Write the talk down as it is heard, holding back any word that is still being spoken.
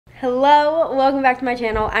Hello, welcome back to my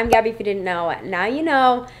channel. I'm Gabby if you didn't know. Now you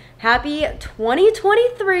know. Happy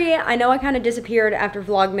 2023. I know I kind of disappeared after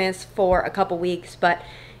Vlogmas for a couple weeks, but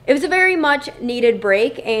it was a very much needed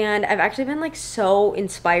break, and I've actually been like so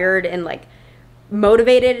inspired and like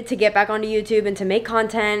motivated to get back onto YouTube and to make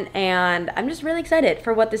content, and I'm just really excited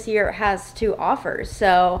for what this year has to offer.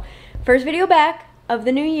 So first video back of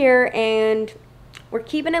the new year, and we're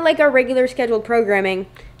keeping it like our regular scheduled programming,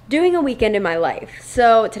 doing a weekend in my life.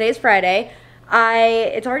 So today's Friday.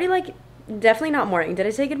 It's already like definitely not morning. Did I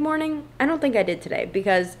say good morning? I don't think I did today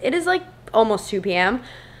because it is like almost 2 p.m.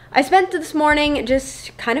 I spent this morning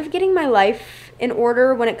just kind of getting my life in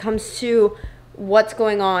order when it comes to what's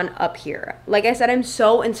going on up here. Like I said, I'm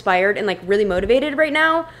so inspired and like really motivated right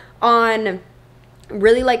now on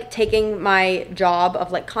really like taking my job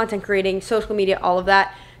of like content creating, social media, all of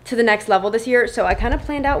that to the next level this year. So I kind of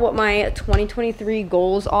planned out what my 2023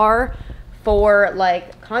 goals are for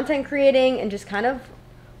like content creating and just kind of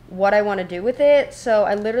what I want to do with it. So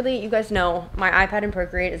I literally, you guys know my iPad and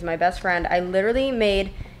Procreate is my best friend. I literally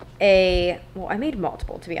made I made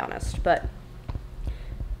multiple to be honest, but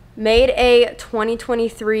made a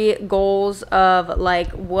 2023 goals of like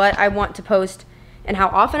what I want to post and how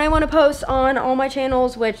often I want to post on all my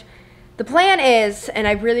channels, which the plan is, and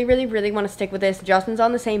I really want to stick with this, Justin's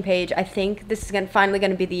on the same page. I think this is finally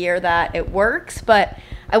going to be the year that it works, but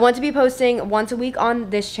I want to be posting once a week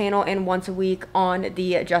on this channel and once a week on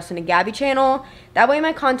the Justin and Gabby channel. That way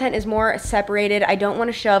my content is more separated. I don't want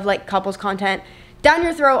to shove like couples content down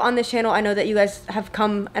your throat on this channel. I know that you guys have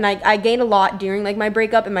come, and I gained a lot during like my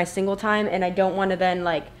breakup and my single time, and I don't want to then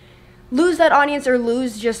like lose that audience or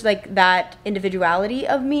lose just like that individuality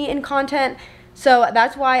of me in content. So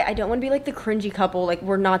that's why I don't want to be like the cringy couple. Like,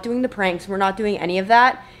 we're not doing the pranks. We're not doing any of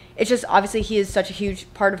that. It's just obviously he is such a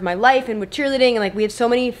huge part of my life, and with cheerleading, and like we have so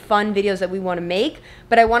many fun videos that we want to make,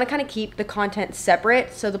 but I want to kind of keep the content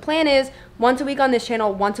separate. So the plan is once a week on this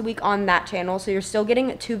channel, once a week on that channel. So you're still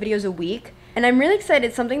getting 2 videos a week. And I'm really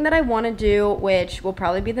excited. Something that I want to do, which will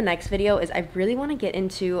probably be the next video, is I really want to get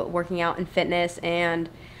into working out and fitness, and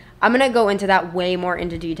I'm going to go into that way more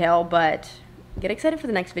into detail, but get excited for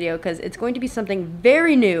the next video because it's going to be something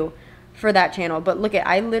very new for that channel. But look at,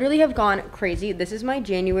 I literally have gone crazy. This is my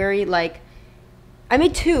January, like, I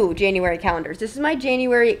made 2 January calendars. This is my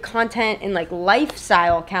January content and like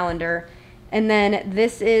lifestyle calendar, and then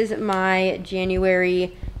this is my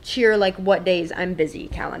January cheer, like what days I'm busy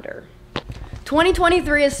calendar.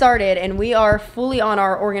 2023 has started, and we are fully on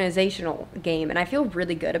our organizational game, and I feel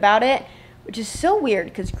really good about it, which is so weird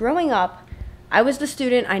because growing up, I was the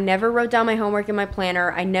student. I never wrote down my homework in my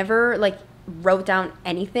planner. I never like wrote down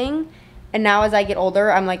anything. And now as I get older,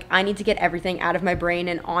 I'm like, I need to get everything out of my brain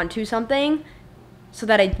and onto something so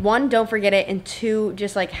that I, 1, don't forget it, and 2,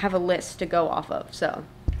 just like have a list to go off of. So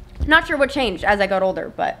not sure what changed as I got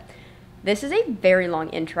older, but this is a very long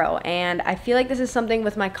intro, and I feel like this is something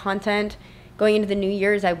with my content going into the new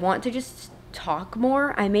year's. I want to just talk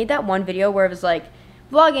more. I made that one video where it was like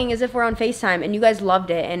vlogging as if we're on FaceTime, and you guys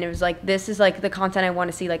loved it, and it was like, this is like the content I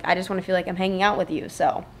want to see. Like, I just want to feel like I'm hanging out with you.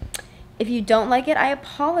 So if you don't like it, I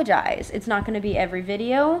apologize. It's not going to be every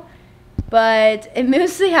video, but it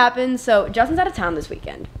mostly happens. So Justin's out of town this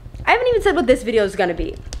weekend. I haven't even said what this video is going to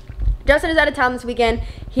be. Justin is out of town this weekend.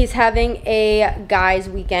 He's having a guys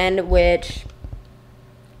weekend, which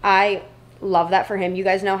I love that for him. You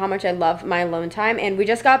guys know how much I love my alone time, and we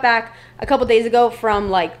just got back a couple days ago from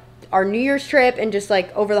like our New Year's trip and just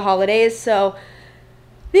like over the holidays. So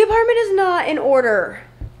the apartment is not in order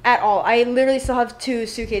at all. I literally still have 2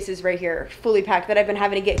 suitcases right here fully packed that I've been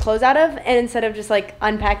having to get clothes out of, and instead of just like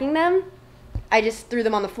unpacking them, I just threw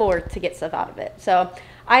them on the floor to get stuff out of it. So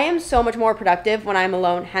I am so much more productive when I'm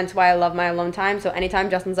alone, hence why I love my alone time. So anytime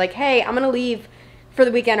Justin's like, hey, I'm gonna leave for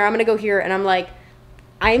the weekend, or I'm gonna go here, and I'm like,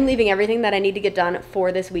 I am leaving everything that I need to get done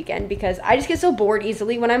for this weekend because I just get so bored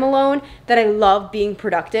easily when I'm alone that I love being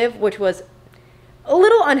productive, which was a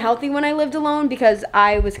little unhealthy when I lived alone because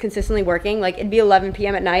I was consistently working. Like, it'd be 11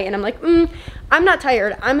 p.m. at night, and I'm like, I'm not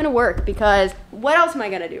tired. I'm going to work because what else am I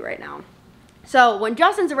going to do right now? So when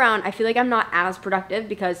Justin's around, I feel like I'm not as productive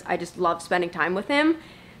because I just love spending time with him.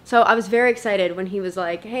 So I was very excited when he was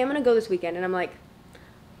like, hey, I'm going to go this weekend. And I'm like,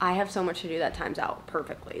 I have so much to do that time's out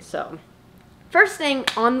perfectly. So first thing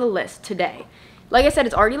on the list today, like I said,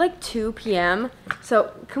 it's already like 2 p.m.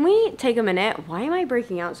 So can we take a minute? Why am I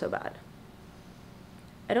breaking out so bad?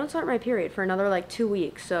 I don't start my period for another like 2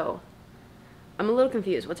 weeks, so I'm a little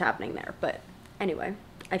confused what's happening there. But anyway,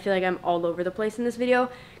 I feel like I'm all over the place in this video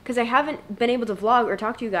because I haven't been able to vlog or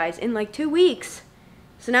talk to you guys in like 2 weeks.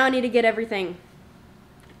 So now I need to get everything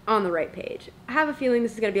on the right page. I have a feeling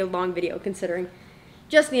this is going to be a long video considering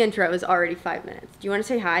Just the intro is already 5 minutes. Do you want to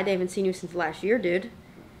say hi? They haven't seen you since last year, dude.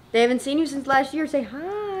 They haven't seen you since last year. Say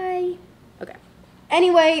hi. Okay.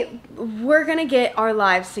 Anyway, we're going to get our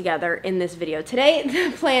lives together in this video. Today,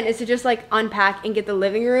 the plan is to just like unpack and get the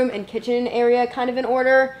living room and kitchen area kind of in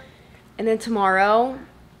order. And then tomorrow,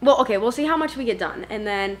 well, okay, we'll see how much we get done. And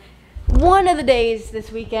then one of the days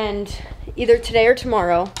this weekend, either today or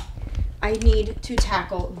tomorrow, I need to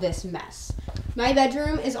tackle this mess. My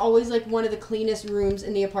bedroom is always like one of the cleanest rooms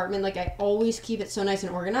in the apartment. Like I always keep it so nice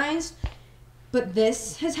and organized. But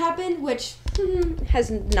this has happened, which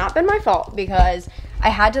has not been my fault because I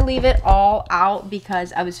had to leave it all out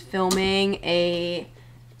because I was filming a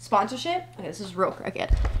sponsorship. Okay, this is real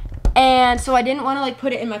crooked. And so I didn't want to like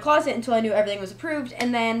put it in my closet until I knew everything was approved.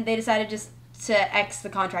 And then they decided just to X the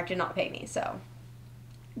contract and not pay me. So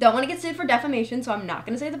don't want to get sued for defamation, so I'm not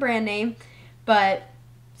going to say the brand name, but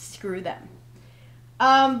screw them.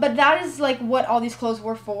 But that is like what all these clothes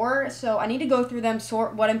were for. So I need to go through them,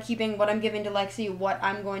 sort what I'm keeping, what I'm giving to Lexi, what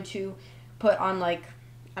I'm going to put on like,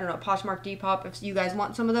 I don't know, Poshmark, Depop if you guys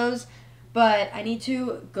want some of those. But I need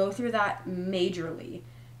to go through that majorly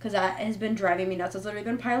because that has been driving me nuts. It's literally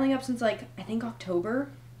been piling up since like, I think October,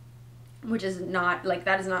 which is not, like,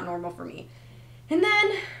 that is not normal for me. And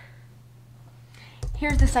then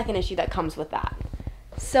here's the second issue that comes with that.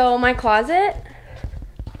 So my closet,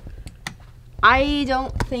 I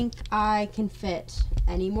don't think I can fit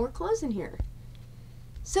any more clothes in here.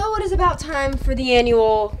 So it is about time for the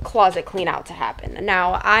annual closet clean out to happen.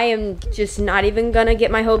 Now, I am just not even gonna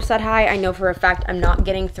get my hopes that high. I know for a fact I'm not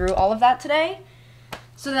getting through all of that today.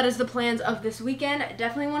 So that is the plans of this weekend. I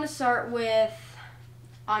definitely want to start with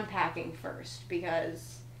unpacking first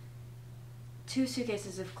because 2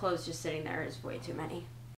 suitcases of clothes just sitting there is way too many.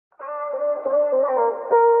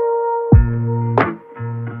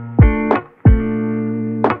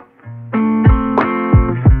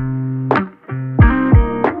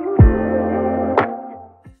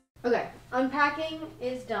 Unpacking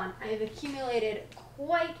is done. I have accumulated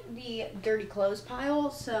quite the dirty clothes pile,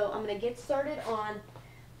 so I'm going to get started on,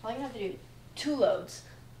 probably going to have to do 2 loads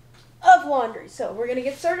of laundry. So we're going to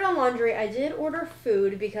get started on laundry. I did order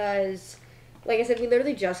food because, like I said, we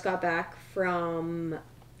literally just got back from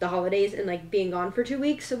the holidays and like being gone for 2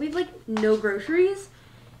 weeks, so we've like no groceries,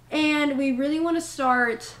 and we really want to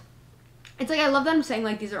start. It's like I love that I'm saying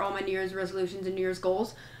like these are all my New Year's resolutions and New Year's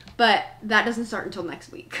goals, but that doesn't start until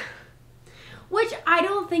next week. Which I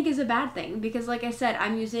don't think is a bad thing because, like I said,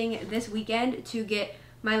 I'm using this weekend to get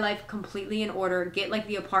my life completely in order, get, like,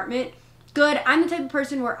 the apartment good. I'm the type of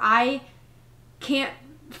person where I can't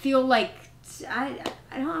feel like, I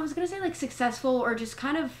don't know, I was going to say, like, successful or just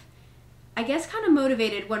kind of, I guess, kind of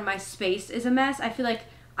motivated when my space is a mess. I feel like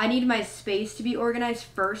I need my space to be organized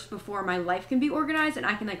first before my life can be organized and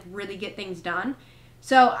I can, like, really get things done.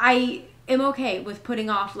 So I am okay with putting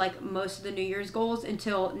off like most of the New Year's goals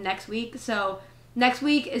until next week. So next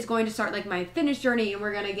week is going to start like my fitness journey and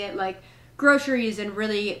we're going to get like groceries and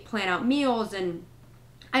really plan out meals. And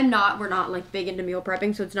we're not like big into meal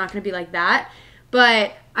prepping, so it's not going to be like that.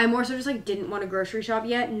 But I more so just like didn't want to grocery shop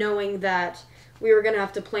yet, knowing that we were going to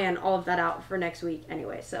have to plan all of that out for next week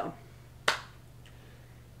anyway. So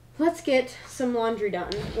let's get some laundry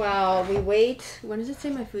done while we wait. When does it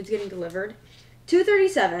say my food's getting delivered?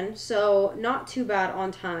 2:37, so not too bad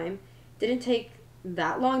on time. Didn't take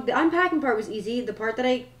that long. The unpacking part was easy. The part that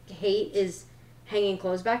I hate is hanging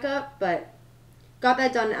clothes back up, but got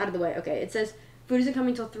that done out of the way. Okay, it says food isn't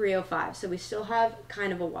coming till 3:05, so we still have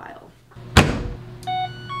kind of a while.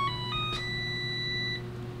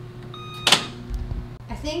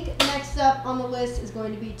 I think next up on the list is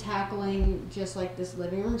going to be tackling just like this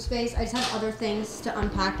living room space. I just have other things to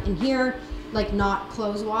unpack in here, like not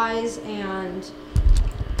clothes-wise, and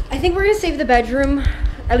I think we're gonna save the bedroom,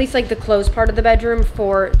 at least like the clothes part of the bedroom,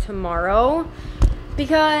 for tomorrow,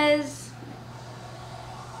 because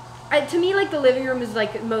to me, like, the living room is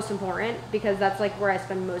like most important because that's like where I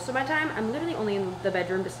spend most of my time. I'm literally only in the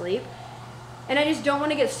bedroom to sleep, and I just don't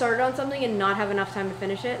want to get started on something and not have enough time to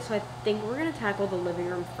finish it, so I think we're gonna tackle the living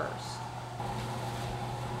room first.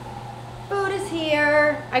 Food is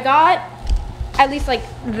here. I got at least like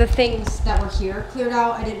the things that were here cleared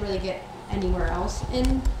out. I didn't really get anywhere else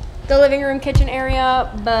in the living room kitchen area,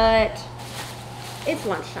 but it's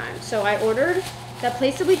lunchtime. So I ordered that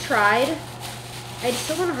place that we tried. I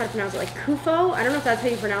still don't know how to pronounce it, like Kufo. I don't know if that's how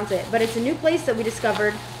you pronounce it, but it's a new place that we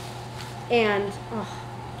discovered. And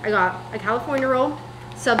I got a California roll,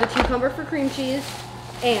 sub the cucumber for cream cheese,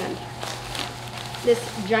 and this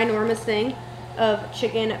ginormous thing of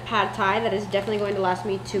chicken pad thai that is definitely going to last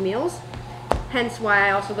me 2 meals. Hence why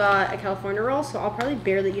I also got a California roll, so I'll probably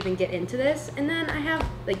barely even get into this. And then I have,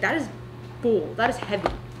 like, that is full. That is heavy.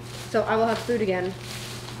 So I will have food again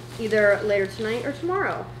either later tonight or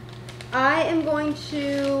tomorrow. I am going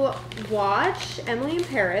to watch Emily in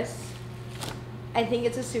Paris. I think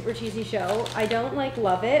it's a super cheesy show. I don't, like,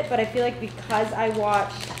 love it, but I feel like because I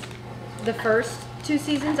watched the first 2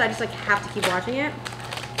 seasons, I just, like, have to keep watching it.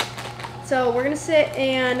 So we're going to sit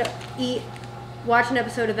and eat, watch an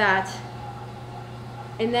episode of that.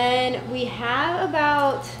 And then we have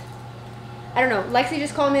about, I don't know, Lexi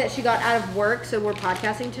just called me that she got out of work, so we're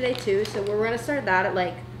podcasting today too. So we're going to start that at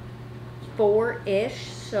like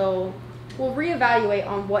 4-ish. So we'll reevaluate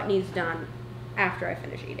on what needs done after I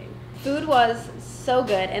finish eating. Food was so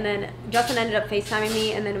good, and then Justin ended up FaceTiming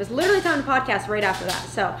me, and then it was literally time to podcast right after that.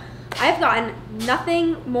 So I've gotten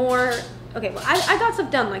nothing more. Okay, well, I got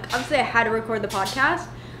stuff done. Like, obviously I had to record the podcast,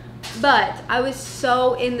 but I was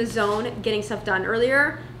so in the zone getting stuff done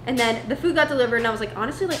earlier, and then the food got delivered, and I was like,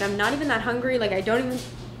 honestly, like, I'm not even that hungry. Like, I don't even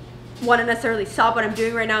want to necessarily stop what I'm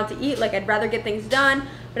doing right now to eat. Like, I'd rather get things done,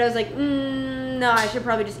 but I was like, no, I should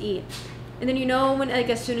probably just eat. And then, you know, when, like,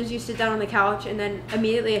 as soon as you sit down on the couch, and then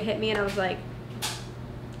immediately it hit me, and I was like,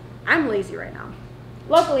 I'm lazy right now.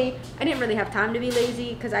 Luckily, I didn't really have time to be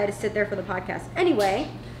lazy because I had to sit there for the podcast anyway.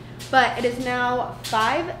 But it is now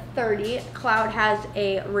 5:30. Cloud has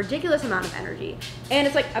a ridiculous amount of energy, and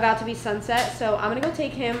it's like about to be sunset, so I'm gonna go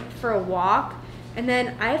take him for a walk, and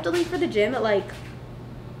then I have to leave for the gym at like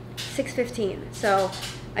 6:15. So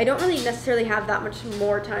I don't really necessarily have that much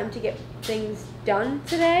more time to get things done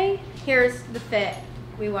today. Here's the fit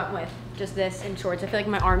we went with, just this and shorts. I feel like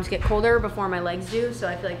my arms get colder before my legs do, so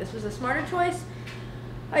I feel like this was a smarter choice.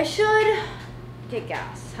 I should get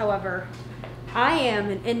gas, however, I am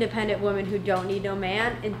an independent woman who don't need no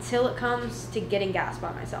man until it comes to getting gas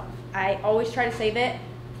by myself. I always try to save it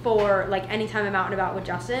for like any time I'm out and about with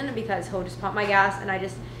Justin, because he'll just pump my gas,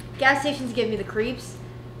 and gas stations give me the creeps,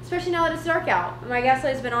 especially now that it's dark out. My gas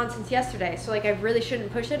light has been on since yesterday, so like I really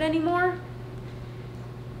shouldn't push it anymore.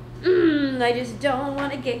 I just don't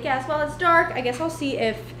want to get gas while it's dark. I guess I'll see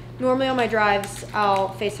if, normally on my drives, I'll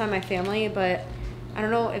FaceTime my family, but I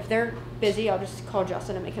don't know if they're busy. I'll just call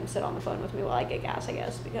Justin and make him sit on the phone with me while I get gas, I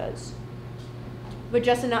guess, because with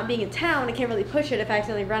Justin not being in town, I can't really push it if I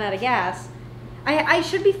accidentally run out of gas. I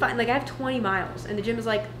should be fine. Like, I have 20 miles, and the gym is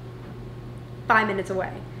like 5 minutes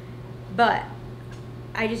away. But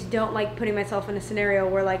I just don't like putting myself in a scenario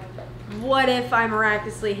where, like, what if I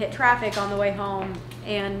miraculously hit traffic on the way home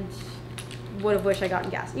and would have wished I gotten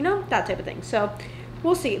gas? You know, that type of thing. So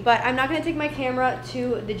we'll see. But I'm not going to take my camera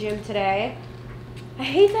to the gym today. I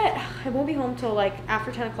hate that I won't be home till like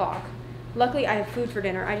after 10 o'clock. Luckily, I have food for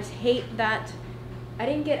dinner. I just hate that I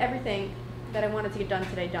didn't get everything that I wanted to get done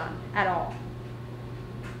today done at all.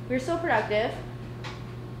 We were so productive.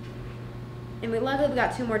 And luckily we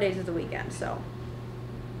got 2 more days of the weekend, so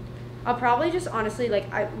I'll probably just honestly,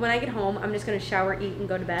 like, when I get home, I'm just going to shower, eat, and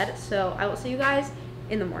go to bed. So I will see you guys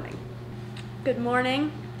in the morning. Good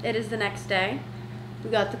morning. It is the next day. We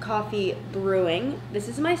got the coffee brewing. This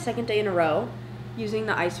is my 2nd day in a row using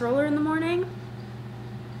the ice roller in the morning.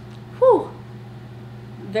 Whew.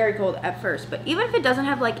 Very cold at first, but even if it doesn't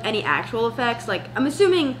have like any actual effects, like, I'm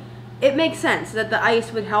assuming it makes sense that the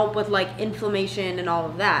ice would help with like inflammation and all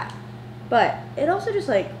of that, but it also just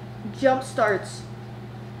like jump starts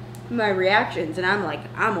my reactions, and I'm like,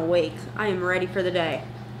 I'm awake, I am ready for the day.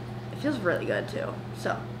 It feels really good too.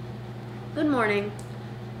 So good morning.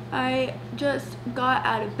 I just got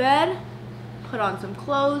out of bed, put on some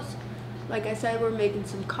clothes. Like I said, we're making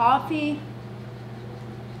some coffee,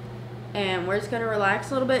 and we're just gonna relax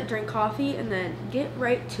a little bit, drink coffee, and then get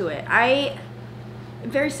right to it. I am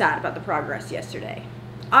very sad about the progress yesterday.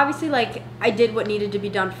 Obviously, like, I did what needed to be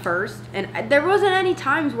done first, and there wasn't any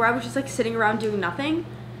times where I was just like sitting around doing nothing.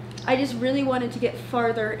 I just really wanted to get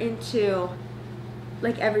farther into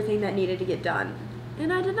like everything that needed to get done,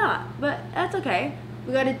 and I did not, but that's okay.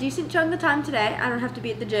 We got a decent chunk of time today. I don't have to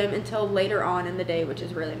be at the gym until later on in the day, which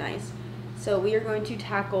is really nice. So we are going to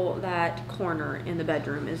tackle that corner in the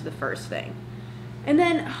bedroom is the first thing. And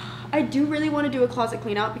then I do really want to do a closet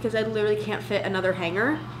clean out because I literally can't fit another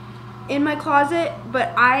hanger in my closet.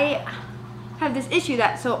 But I have this issue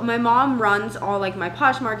that, so my mom runs all like my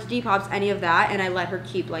Poshmarks, Depop's, any of that. And I let her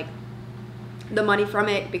keep like the money from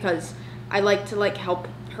it because I like to like help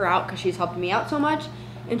her out because she's helped me out so much.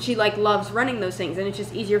 And she like loves running those things, and it's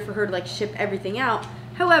just easier for her to like ship everything out.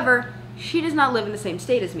 However, she does not live in the same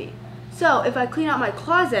state as me. So if I clean out my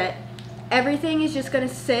closet, everything is just gonna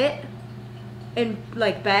sit in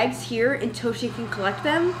like bags here until she can collect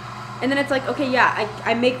them. And then it's like, okay, yeah,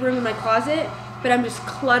 I make room in my closet, but I'm just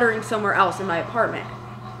cluttering somewhere else in my apartment.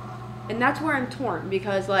 And that's where I'm torn,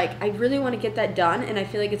 because like I really want to get that done and I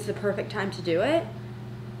feel like it's the perfect time to do it.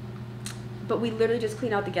 But we literally just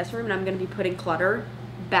cleaned out the guest room and I'm going to be putting clutter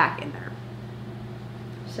back in there.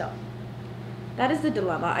 So that is the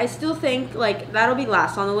dilemma. I still think like that'll be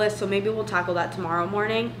last on the list, so maybe we'll tackle that tomorrow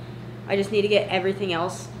morning. I just need to get everything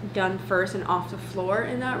else done first and off the floor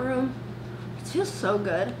in that room. It feels so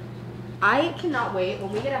good. I cannot wait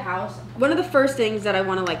when we get a house. One of the first things that I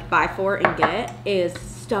want to like buy for and get is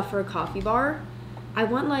stuff for a coffee bar. I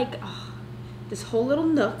want like this whole little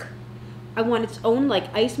nook. I want its own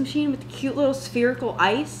like ice machine with cute little spherical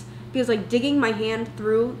ice, because like digging my hand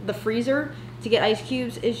through the freezer to get ice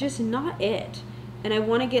cubes is just not it. And I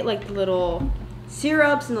want to get like the little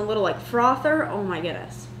syrups and the little like frother. Oh my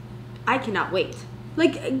goodness. I cannot wait.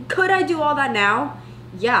 Like, could I do all that now?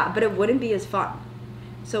 Yeah, but it wouldn't be as fun.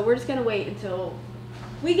 So we're just going to wait until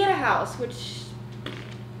we get a house, which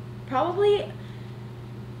probably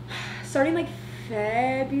starting like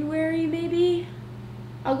February maybe.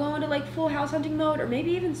 I'll go into like full house hunting mode, or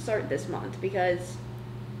maybe even start this month, because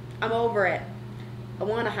I'm over it. I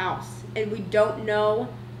want a house, and we don't know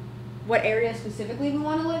what area specifically we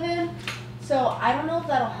want to live in. So I don't know if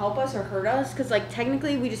that'll help us or hurt us, because like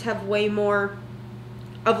technically we just have way more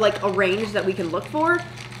of like a range that we can look for.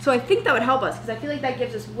 So I think that would help us, because I feel like that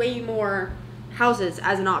gives us way more houses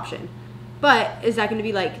as an option. But is that going to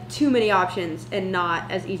be like too many options and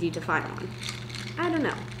not as easy to find one? I don't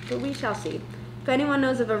know, but we shall see. If anyone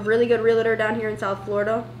knows of a really good realtor down here in South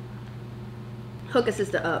Florida, hook a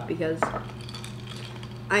sister up, because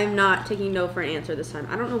I am not taking no for an answer this time.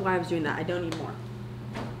 I don't know why I was doing that. I don't need more.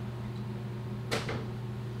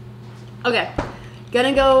 Okay,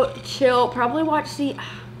 gonna go chill, probably watch,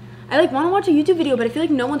 I like want to watch a YouTube video, but I feel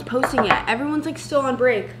like no one's posting yet. Everyone's like still on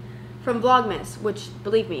break from Vlogmas, which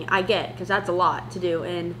believe me, I get, because that's a lot to do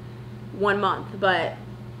in 1 month, but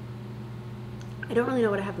I don't really know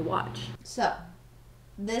what I have to watch. So,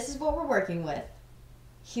 this is what we're working with.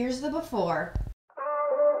 Here's the before.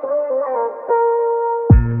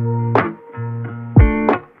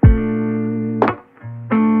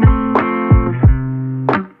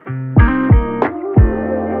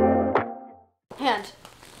 And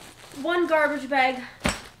one garbage bag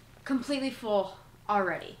completely full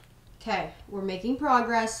already. Okay, we're making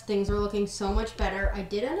progress. Things are looking so much better. I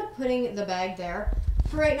did end up putting the bag there.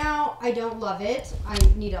 For right now, I don't love it. I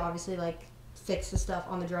need to obviously like fix the stuff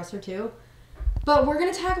on the dresser too. But we're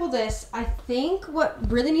gonna tackle this. I think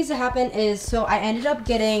what really needs to happen is, so I ended up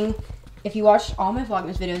getting, if you watched all my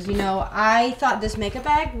Vlogmas videos, you know I thought this makeup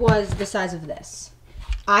bag was the size of this.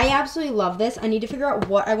 I absolutely love this. I need to figure out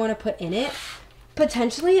what I want to put in it.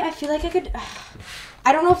 Potentially, I feel like I could,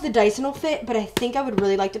 I don't know if the Dyson will fit, but I think I would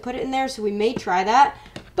really like to put it in there, so we may try that.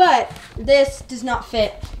 But this does not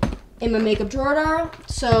fit in my makeup drawer,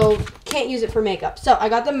 so can't use it for makeup. So I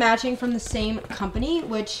got them matching from the same company,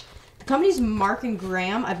 which the company's Mark and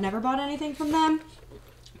Graham. I've never bought anything from them,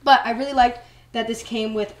 but I really liked that this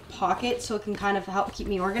came with pockets, so it can kind of help keep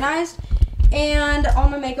me organized. And all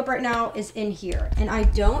my makeup right now is in here, and I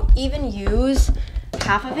don't even use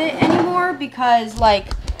half of it anymore, because like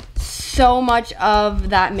so much of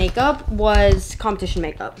that makeup was competition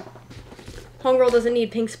makeup. Homegirl doesn't need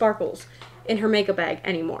pink sparkles in her makeup bag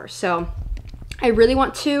anymore, so I really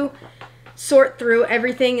want to sort through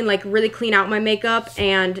everything and like really clean out my makeup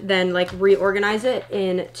and then like reorganize it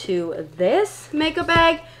into this makeup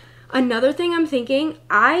bag. Another thing I'm thinking,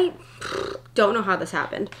 I don't know how this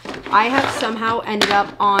happened. I have somehow ended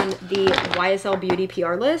up on the YSL Beauty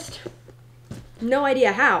PR list. No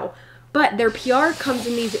idea how, but their PR comes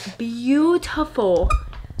in these beautiful,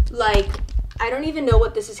 like, I don't even know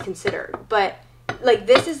what this is considered, but like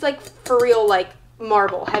this is like for real, like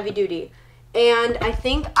marble, heavy duty. And I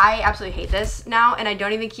think I absolutely hate this now, and I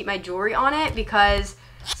don't even keep my jewelry on it, because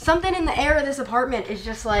something in the air of this apartment is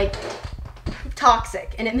just like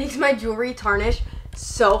toxic, and it makes my jewelry tarnish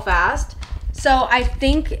so fast. So I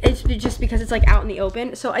think it's just because it's like out in the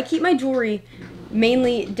open. So I keep my jewelry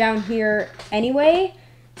mainly down here anyway.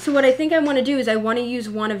 So what I think I want to do is I want to use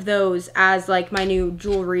one of those as like my new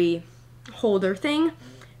jewelry holder thing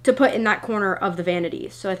to put in that corner of the vanity.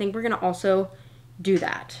 So I think we're going to also do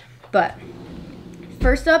that. But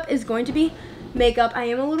first up is going to be makeup. I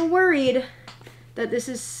am a little worried that this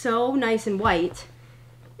is so nice and white,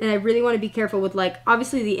 and I really want to be careful with, like,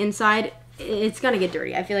 obviously the inside, it's going to get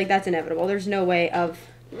dirty. I feel like that's inevitable. There's no way of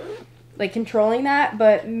like controlling that,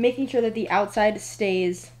 but making sure that the outside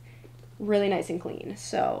stays really nice and clean.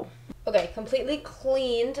 So okay, completely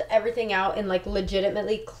cleaned everything out and like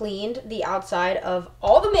legitimately cleaned the outside of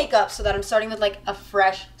all the makeup so that I'm starting with like a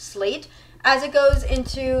fresh slate. as it goes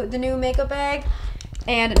into the new makeup bag.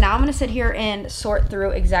 And now I'm gonna sit here and sort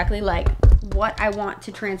through exactly like what I want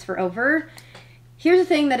to transfer over. Here's the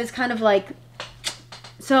thing that is kind of like,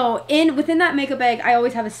 so within that makeup bag, I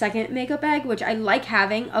always have a second makeup bag, which I like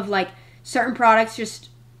having, of like certain products just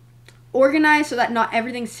organized so that not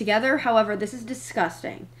everything's together. However, this is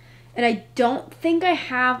disgusting. And I don't think I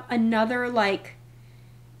have another like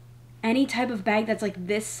any type of bag that's like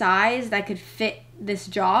this size that could fit this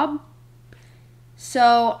job.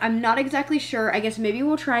 So I'm not exactly sure. I guess maybe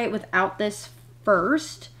we'll try it without this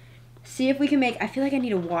first. See if we can make, I feel like I need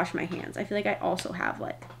to wash my hands. I feel like I also have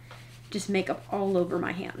like just makeup all over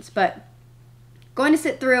my hands. But going to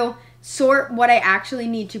sit through, sort what I actually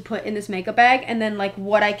need to put in this makeup bag, and then like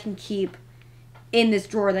what I can keep in this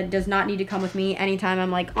drawer that does not need to come with me anytime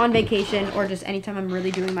I'm like on vacation or just anytime I'm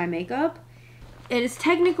really doing my makeup. It is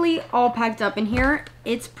technically all packed up in here.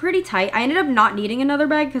 It's pretty tight. I ended up not needing another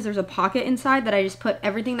bag because there's a pocket inside that I just put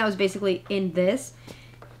everything that was basically in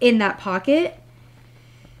that pocket.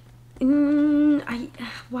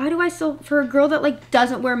 Why do I still, for a girl that like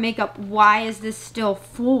doesn't wear makeup, why is this still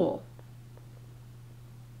full?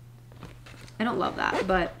 I don't love that,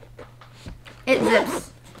 but it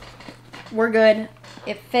zips. We're good.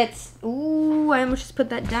 It fits. Ooh, I almost just put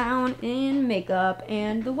that down in makeup,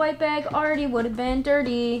 and the white bag already would have been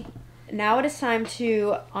dirty. Now it is time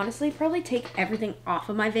to honestly probably take everything off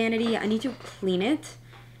of my vanity. I need to clean it,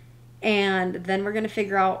 and then we're gonna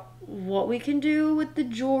figure out what we can do with the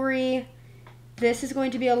jewelry. This is going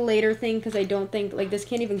to be a later thing because I don't think, like, this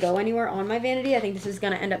can't even go anywhere on my vanity. I think this is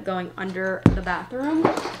gonna end up going under the bathroom.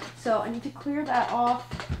 So I need to clear that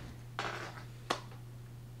off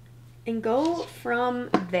and go from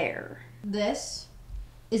there. This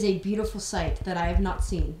is a beautiful sight that I have not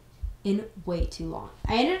seen in way too long.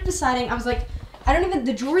 I ended up deciding, I was like,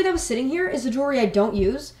 the jewelry that was sitting here is the jewelry I don't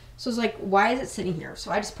use. So I was like, why is it sitting here?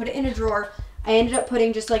 So I just put it in a drawer. I ended up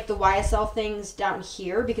putting just like the YSL things down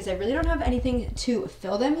here because I really don't have anything to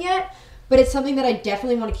fill them yet. But it's something that I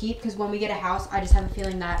definitely want to keep because when we get a house, I just have a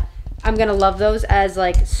feeling that I'm going to love those as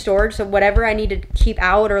like storage. So whatever I need to keep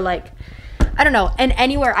out or like, I don't know. And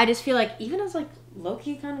anywhere, I just feel like even as like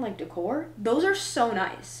low-key kind of like decor, those are so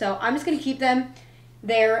nice. So I'm just going to keep them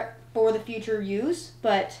there for the future use.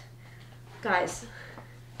 But guys,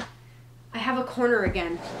 I have a corner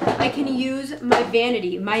again. I can use my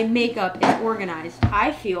vanity. My makeup is organized.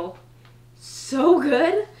 I feel so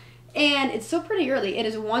good. And it's still pretty early. It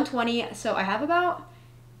is 1:20, so I have about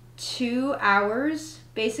 2 hours,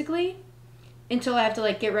 basically, until I have to,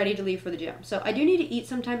 like, get ready to leave for the gym. So I do need to eat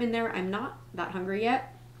sometime in there. I'm not that hungry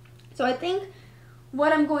yet. So I think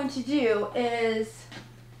what I'm going to do is,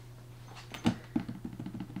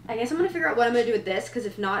 I guess I'm going to figure out what I'm going to do with this, because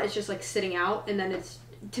if not, it's just, like, sitting out, and then it's,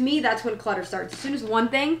 to me, that's when clutter starts. As soon as one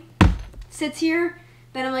thing sits here,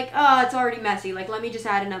 then I'm like, oh, it's already messy. Like, let me just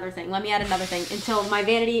add another thing. Let me add another thing until my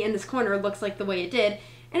vanity in this corner looks like the way it did.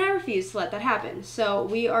 And I refuse to let that happen. So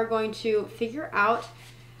we are going to figure out,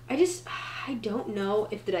 I don't know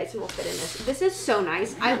if the Dyson will fit in this. This is so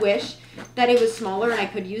nice. I wish that it was smaller and I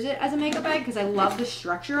could use it as a makeup bag because I love the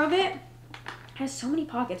structure of it. It has so many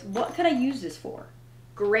pockets. What could I use this for?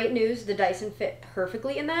 Great news, the Dyson fit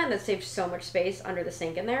perfectly in that, and that saved so much space under the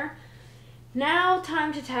sink in there. Now,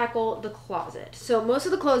 time to tackle the closet. So most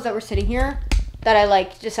of the clothes that were sitting here that I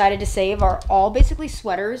like decided to save are all basically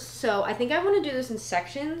sweaters. So I think I want to do this in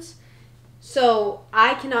sections. So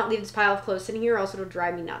I cannot leave this pile of clothes sitting here or else it'll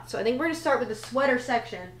drive me nuts. So I think we're going to start with the sweater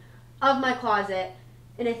section of my closet.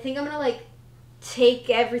 And I think I'm going to like take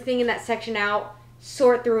everything in that section out,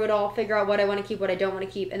 sort through it all, figure out what I want to keep, what I don't want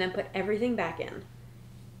to keep, and then put everything back in.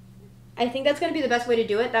 I think that's going to be the best way to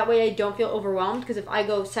do it. That way I don't feel overwhelmed, because if I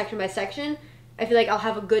go section by section, I feel like I'll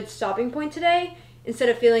have a good stopping point today instead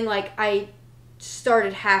of feeling like I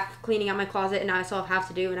started half cleaning out my closet and now I still have half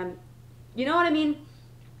to do, and I'm, you know what I mean?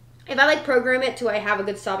 If I like program it to I have a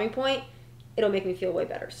good stopping point, it'll make me feel way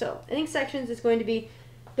better. So I think sections is going to be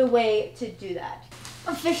the way to do that.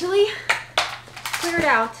 Officially cleared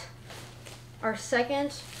out our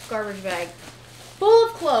second garbage bag full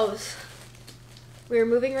of clothes. We're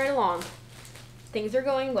moving right along. Things are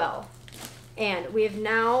going well. And we have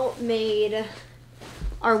now made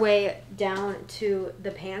our way down to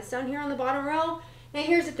the pants down here on the bottom row. Now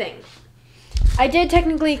here's the thing. I did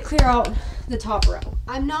technically clear out the top row.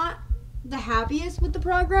 I'm not the happiest with the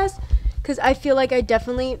progress because I feel like I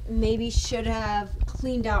definitely maybe should have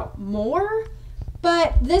cleaned out more.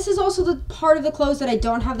 But this is also the part of the clothes that I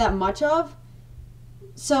don't have that much of.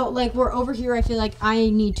 So, like, we're over here, I feel like I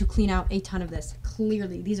need to clean out a ton of this.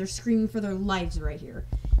 Clearly, these are screaming for their lives right here.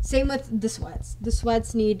 Same with the sweats. The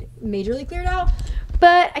sweats need majorly cleared out,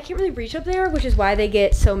 but I can't really reach up there, which is why they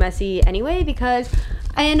get so messy anyway, because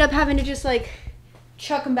I end up having to just like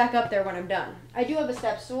chuck them back up there when I'm done. I do have a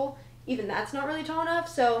step stool. Even that's not really tall enough.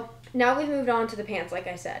 So now we've moved on to the pants, like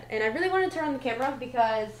I said. And I really want to turn on the camera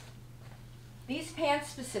because these pants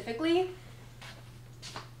specifically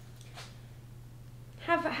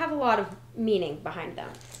have a lot of meaning behind them.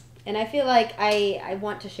 And I feel like I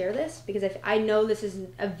want to share this because I know this is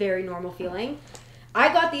a very normal feeling.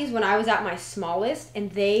 I got these when I was at my smallest,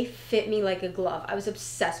 and they fit me like a glove. I was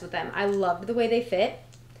obsessed with them. I loved the way they fit.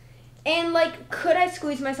 And, like, could I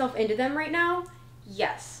squeeze myself into them right now?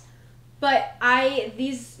 Yes. But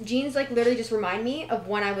these jeans, like, literally just remind me of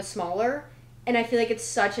when I was smaller, and I feel like it's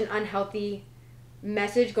such an unhealthy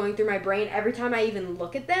message going through my brain every time I even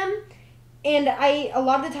look at them. And a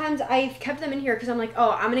lot of the times I've kept them in here because I'm like, oh,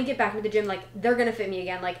 I'm going to get back into the gym. Like, they're going to fit me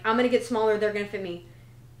again. Like, I'm going to get smaller. They're going to fit me.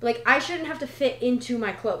 Like, I shouldn't have to fit into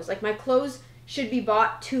my clothes. Like, my clothes should be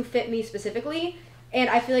bought to fit me specifically. And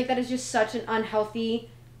I feel like that is just such an unhealthy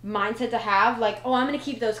mindset to have. Like, oh, I'm going to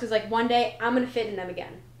keep those because, like, one day I'm going to fit in them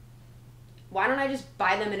again. Why don't I just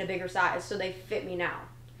buy them in a bigger size so they fit me now?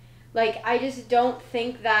 Like, I just don't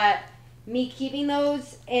think that me keeping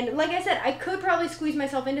those, and like I said, I could probably squeeze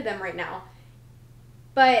myself into them right now.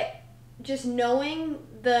 But just knowing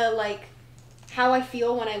the, like, how I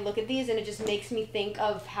feel when I look at these, and it just makes me think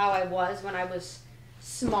of how I was when I was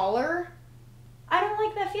smaller, I don't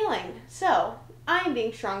like that feeling. So I am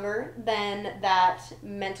being stronger than that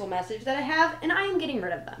mental message that I have, and I am getting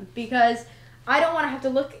rid of them because I don't want to have to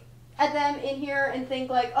look at them in here and think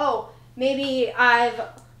like, oh, maybe I've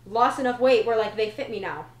lost enough weight where, like, they fit me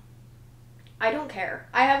now. I don't care.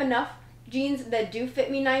 I have enough jeans that do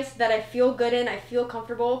fit me nice, that I feel good in, I feel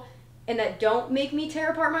comfortable, and that don't make me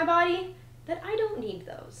tear apart my body, that I don't need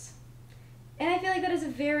those. And I feel like that is a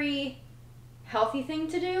very healthy thing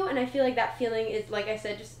to do, and I feel like that feeling is, like I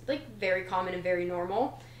said, just like very common and very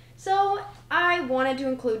normal. So I wanted to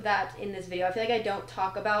include that in this video. I feel like I don't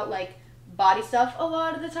talk about like body stuff a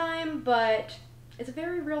lot of the time, but it's a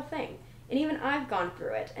very real thing. And even I've gone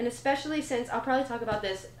through it, and especially since I'll probably talk about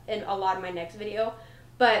this in a lot of my next video,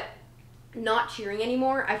 but not cheering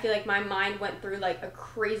anymore, I feel like my mind went through like a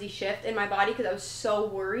crazy shift in my body because I was so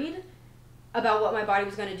worried about what my body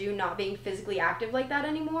was going to do not being physically active like that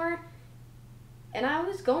anymore. And I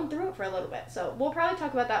was going through it for a little bit. So we'll probably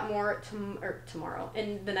talk about that more tomorrow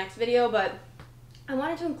in the next video, but I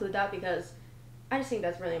wanted to include that because I just think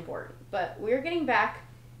that's really important. But we're getting back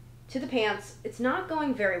to the pants. It's not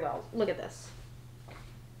going very well. Look at this.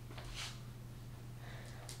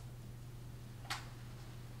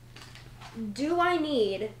 Do I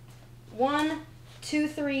need 1, 2,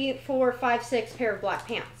 3, 4, 5, 6 pair of black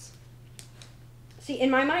pants? See, in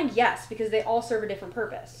my mind, yes, because they all serve a different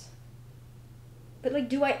purpose. But, like,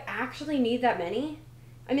 do I actually need that many?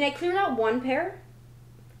 I mean, I cleared out 1 pair,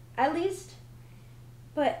 at least.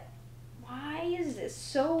 But why is this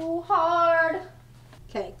so hard?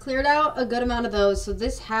 Okay, cleared out a good amount of those. So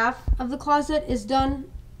this half of the closet is done,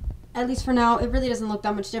 at least for now. It really doesn't look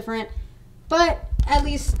that much different. But at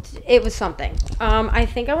least it was something. I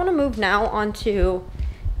think I want to move now onto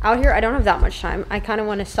out here. I don't have that much time. I kind of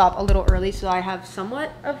want to stop a little early so I have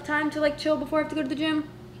somewhat of time to like chill before I have to go to the gym.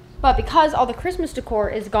 But because all the Christmas decor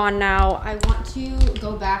is gone now, I want to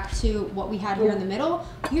go back to what we had here in the middle.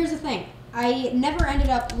 Here's the thing. I never ended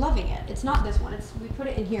up loving it. It's not this one. We put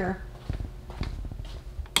it in here,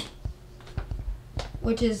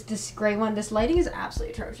 which is this gray one. This lighting is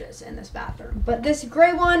absolutely atrocious in this bathroom. But this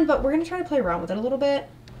gray one, but we're going to try to play around with it a little bit.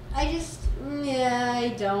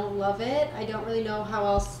 I don't love it. I don't really know how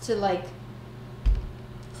else to, like,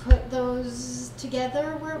 put those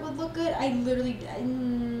together where it would look good. I literally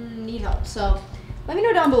need help. So let me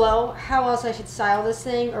know down below how else I should style this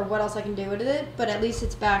thing or what else I can do with it. But at least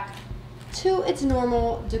it's back to its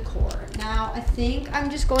normal decor. Now, I think I'm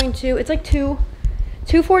just going to, it's like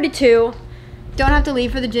 2:42. Don't have to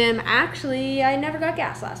leave for the gym. Actually, I never got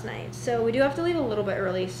gas last night, so we do have to leave a little bit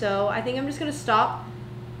early. So I think I'm just gonna stop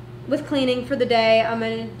with cleaning for the day. I'm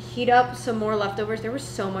gonna heat up some more leftovers. There was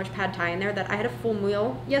so much pad thai in there that I had a full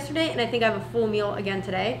meal yesterday, and I think I have a full meal again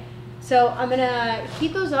today. So I'm gonna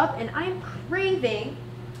heat those up, and I'm craving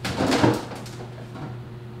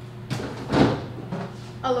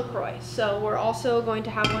a LaCroix. So we're also going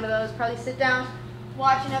to have one of those, probably sit down,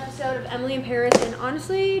 watch an episode of Emily in Paris, and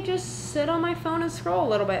honestly just sit on my phone and scroll a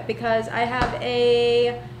little bit because I have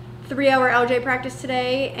a 3-hour LJ practice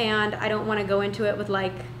today and I don't want to go into it with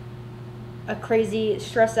like a crazy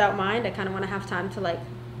stressed out mind. I kind of want to have time to like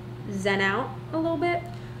zen out a little bit.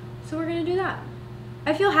 So we're going to do that.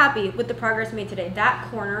 I feel happy with the progress made today. That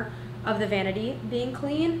corner of the vanity being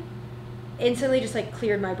clean instantly just like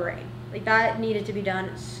cleared my brain. Like that needed to be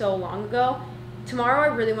done so long ago. Tomorrow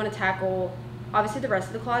I really want to tackle obviously the rest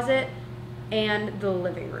of the closet and the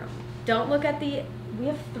living room. Don't look at we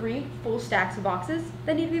have 3 full stacks of boxes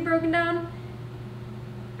that need to be broken down.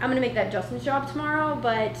 I'm gonna make that Justin's job tomorrow,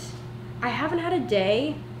 but I haven't had a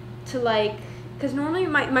day to like, because normally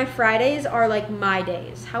my Fridays are like my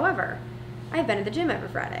days. However, I've been at the gym every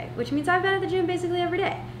Friday, which means I've been at the gym basically every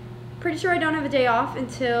day. Pretty sure I don't have a day off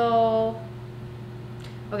until,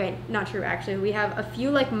 okay, not true actually. We have a few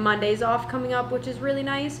like Mondays off coming up, which is really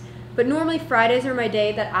nice. But normally Fridays are my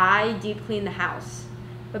day that I deep clean the house.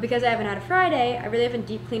 But because I haven't had a Friday, I really haven't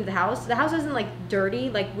deep cleaned the house. The house isn't like dirty,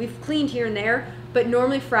 like we've cleaned here and there, but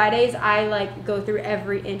normally Fridays I like go through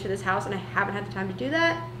every inch of this house and I haven't had the time to do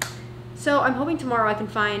that. So I'm hoping tomorrow I can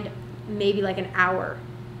find maybe like an hour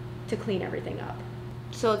to clean everything up.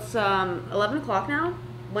 So it's 11 o'clock now.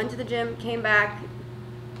 Went to the gym, came back,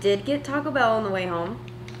 did get Taco Bell on the way home.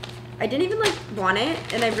 I didn't even like want it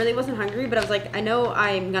and I really wasn't hungry, but I was like, I know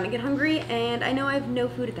I'm gonna get hungry and I know I have no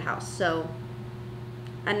food at the house. So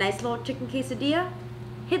a nice little chicken quesadilla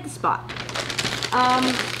hit the spot.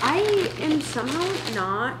 I am somehow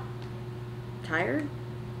not tired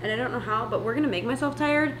and I don't know how, but we're gonna make myself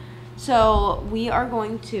tired. So we are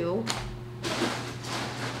going to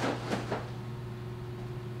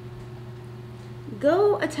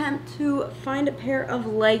go attempt to find a pair of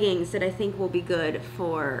leggings that I think will be good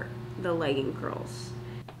for the legging girls.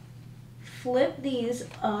 Flip these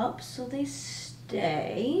up so they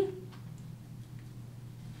stay.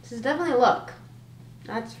 This is definitely a look,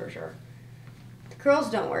 that's for sure. The curls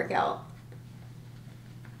don't work out,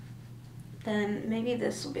 then maybe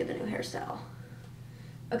this will be the new hairstyle.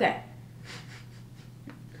 Okay.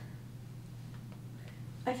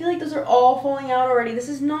 I feel like those are all falling out already. This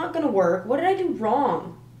is not gonna work. What did I do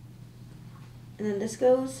wrong? And then this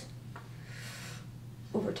goes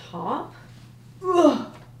over top.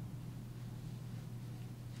 Ugh.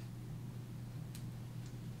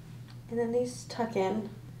 And then these tuck in.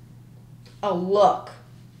 Oh, look.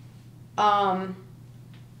 I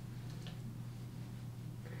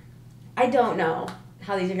don't know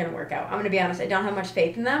how these are gonna work out. I'm gonna be honest, I don't have much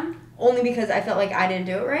faith in them, only because I felt like I didn't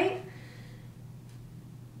do it right.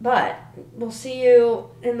 But we'll see you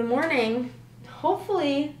in the morning,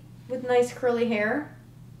 hopefully with nice curly hair.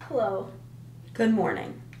 Hello. Good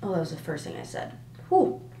morning. Oh, that was the first thing I said.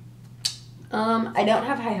 Whew. I don't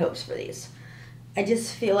have high hopes for these. I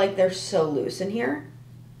just feel like they're so loose in here.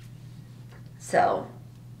 So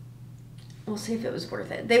we'll see if it was worth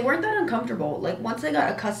it. They weren't that uncomfortable. Like once I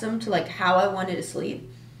got accustomed to like how I wanted to sleep,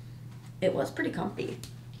 it was pretty comfy.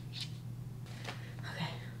 Okay.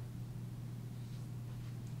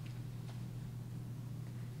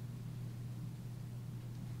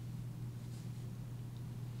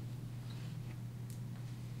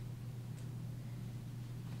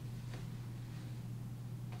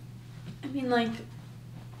 I mean, like,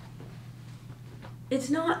 it's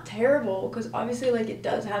not terrible because obviously like it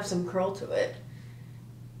does have some curl to it.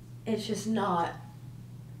 It's just not.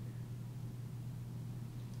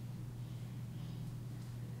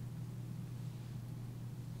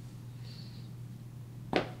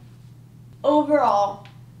 Overall,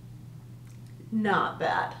 not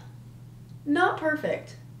bad. Not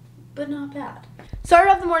perfect, but not bad.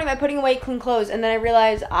 Started off the morning by putting away clean clothes, and then I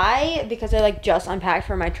realized because I like just unpacked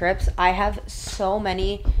for my trips, I have so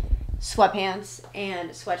many sweatpants and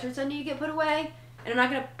sweatshirts that need to get put away, and I'm not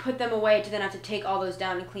going to put them away to then have to take all those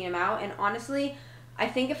down and clean them out. And honestly, I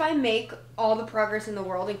think if I make all the progress in the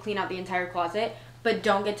world and clean out the entire closet, but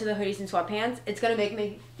don't get to the hoodies and sweatpants, it's going to make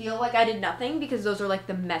me feel like I did nothing because those are like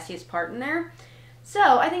the messiest part in there.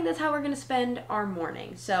 So I think that's how we're going to spend our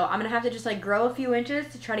morning. So I'm going to have to just like grow a few inches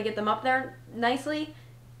to try to get them up there nicely.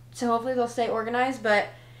 So hopefully they'll stay organized, but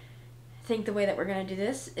I think the way that we're going to do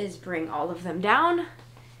this is bring all of them down,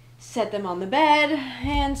 set them on the bed,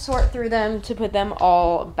 and sort through them to put them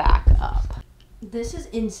all back up. This is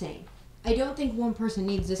insane. I don't think one person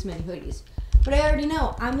needs this many hoodies, but I already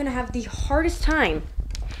know I'm gonna have the hardest time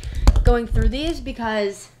going through these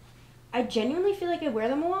because I genuinely feel like I wear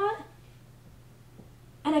them a lot,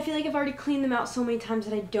 and I feel like I've already cleaned them out so many times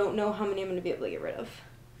that I don't know how many I'm gonna be able to get rid of.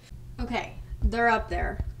 Okay, they're up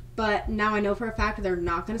there, but now I know for a fact they're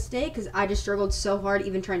not gonna stay because I just struggled so hard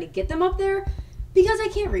even trying to get them up there because I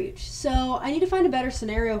can't reach. So I need to find a better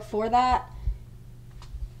scenario for that.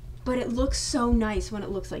 But it looks so nice when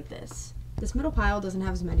it looks like this. This middle pile doesn't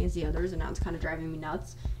have as many as the others, and now it's kind of driving me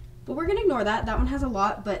nuts. But we're gonna ignore that. That one has a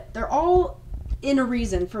lot, but they're all in a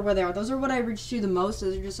reason for where they are. Those are what I reach to the most.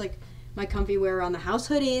 Those are just like my comfy wear around the house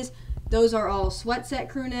hoodies. Those are all sweat set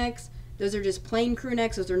crew necks. Those are just plain crew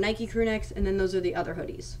necks. Those are Nike crew necks. And then those are the other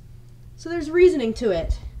hoodies. So there's reasoning to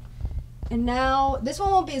it. And now, this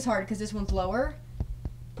one won't be as hard because this one's lower.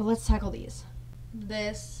 But let's tackle these.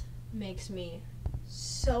 This makes me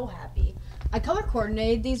so happy. I color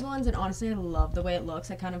coordinated these ones, and honestly, I love the way it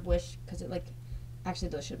looks. I kind of wish, because it like, actually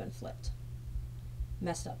those should have been flipped.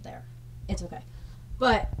 Messed up there. It's okay.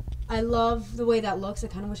 But I love the way that looks. I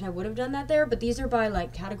kind of wish I would have done that there, but these are by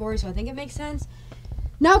like category, so I think it makes sense.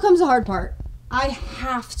 Now comes the hard part. I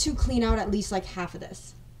have to clean out at least like half of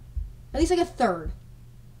this. At least like a third.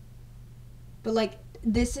 But like,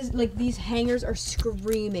 this is like, these hangers are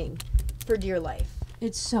screaming for dear life.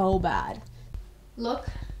 It's so bad. Look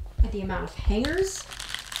at the amount of hangers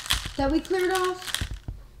that we cleared off.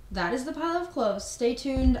 That is the pile of clothes. Stay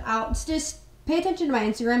tuned. Just pay attention to my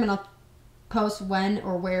Instagram and I'll post when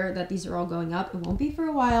or where that these are all going up. It won't be for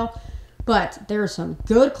a while, but there are some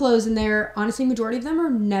good clothes in there. Honestly, majority of them are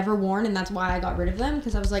never worn, and that's why I got rid of them,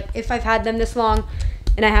 because I was like, if I've had them this long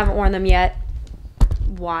and I haven't worn them yet,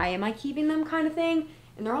 why am I keeping them, kind of thing.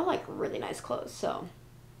 And they're all like really nice clothes, so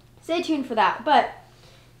stay tuned for that. But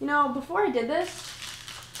you know, before I did this,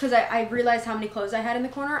 because I realized how many clothes I had in the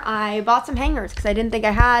corner, I bought some hangers because I didn't think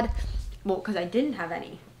I had, well, because I didn't have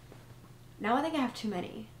any. Now I think I have too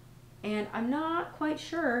many. And I'm not quite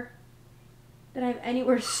sure that I have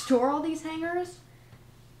anywhere to store all these hangers.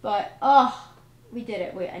 But, oh, we did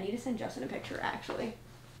it. Wait, I need to send Justin a picture, actually.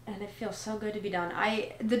 And it feels so good to be done.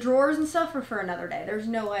 The drawers and stuff are for another day. There's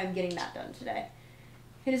no way I'm getting that done today.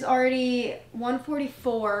 It is already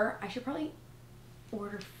 1:44. I should probably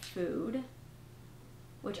order food,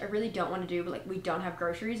 which I really don't want to do, but like, we don't have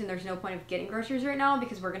groceries, and there's no point of getting groceries right now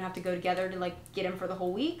because we're gonna have to go together to like get them for the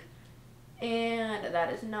whole week, and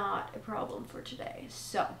that is not a problem for today.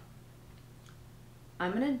 So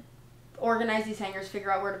I'm gonna organize these hangers, figure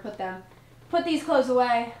out where to put them, put these clothes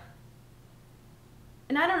away,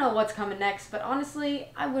 and I don't know what's coming next, but honestly,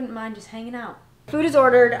 I wouldn't mind just hanging out. Food is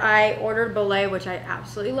ordered. I ordered Bolé, which I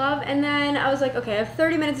absolutely love, and then I was like, okay, I have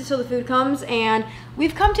 30 minutes until the food comes, and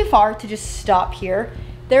we've come too far to just stop here.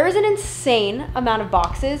 There is an insane amount of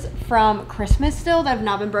boxes from Christmas still that have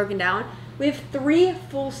not been broken down. We have 3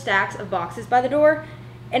 full stacks of boxes by the door,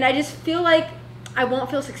 and I just feel like I won't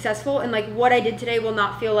feel successful, and like what I did today will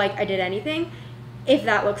not feel like I did anything if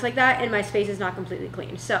that looks like that and my space is not completely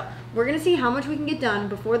clean. So we're gonna see how much we can get done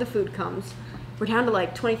before the food comes. We're down to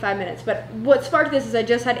like 25 minutes, but what sparked this is I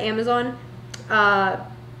just had Amazon,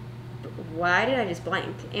 why did I just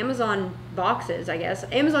blank? Amazon boxes, I guess,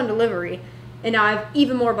 Amazon delivery, and now I have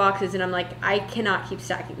even more boxes, and I'm like, I cannot keep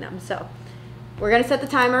stacking them. So we're gonna set the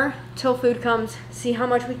timer till food comes, see how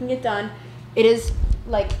much we can get done. It is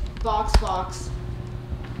like box,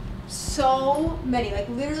 so many, like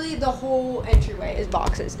literally the whole entryway is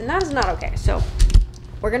boxes, and that is not okay. So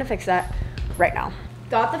we're gonna fix that right now.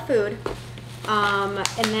 Got the food.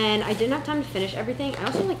 And then I didn't have time to finish everything. I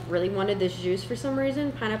also like really wanted this juice for some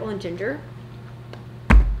reason, pineapple and ginger.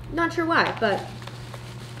 Not sure why, but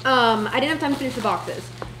I didn't have time to finish the boxes.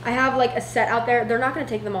 I have like a set out there. They're not going to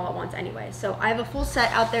take them all at once anyway. So I have a full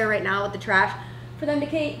set out there right now with the trash for them to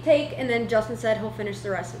take, and then Justin said he'll finish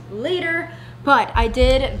the rest later. But I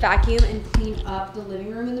did vacuum and clean up the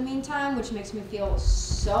living room in the meantime, which makes me feel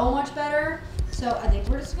so much better. So I think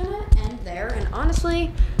we're just gonna end there, and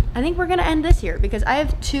honestly, I think we're gonna end this here because I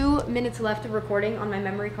have 2 minutes left of recording on my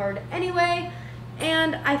memory card anyway,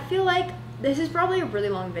 and I feel like this is probably a really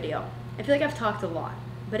long video. I feel like I've talked a lot,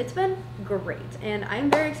 but it's been great, and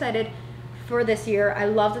I'm very excited for this year. I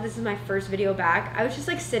love that this is my first video back. I was just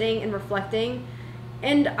like sitting and reflecting,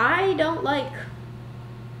 and I don't like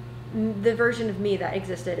the version of me that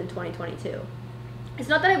existed in 2022. It's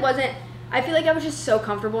not that I wasn't, I feel like I was just so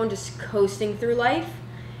comfortable and just coasting through life.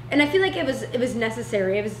 And I feel like it was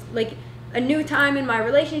necessary. It was like a new time in my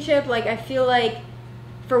relationship. Like I feel like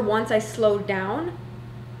for once I slowed down,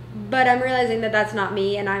 but I'm realizing that that's not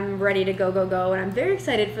me, and I'm ready to go, and I'm very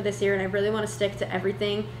excited for this year, and I really want to stick to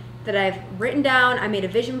everything that I've written down. I made a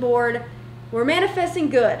vision board. We're manifesting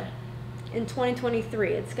good in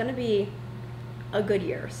 2023. It's going to be a good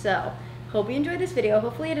year. So hope you enjoyed this video.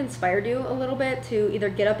 Hopefully it inspired you a little bit to either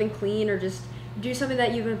get up and clean or just do something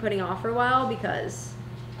that you've been putting off for a while, because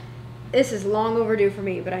this is long overdue for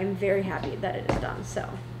me, but I'm very happy that it is done. So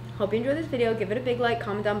hope you enjoyed this video. Give it a big like,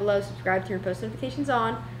 comment down below, subscribe, turn post notifications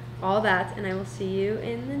on, all that, and I will see you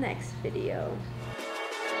in the next video.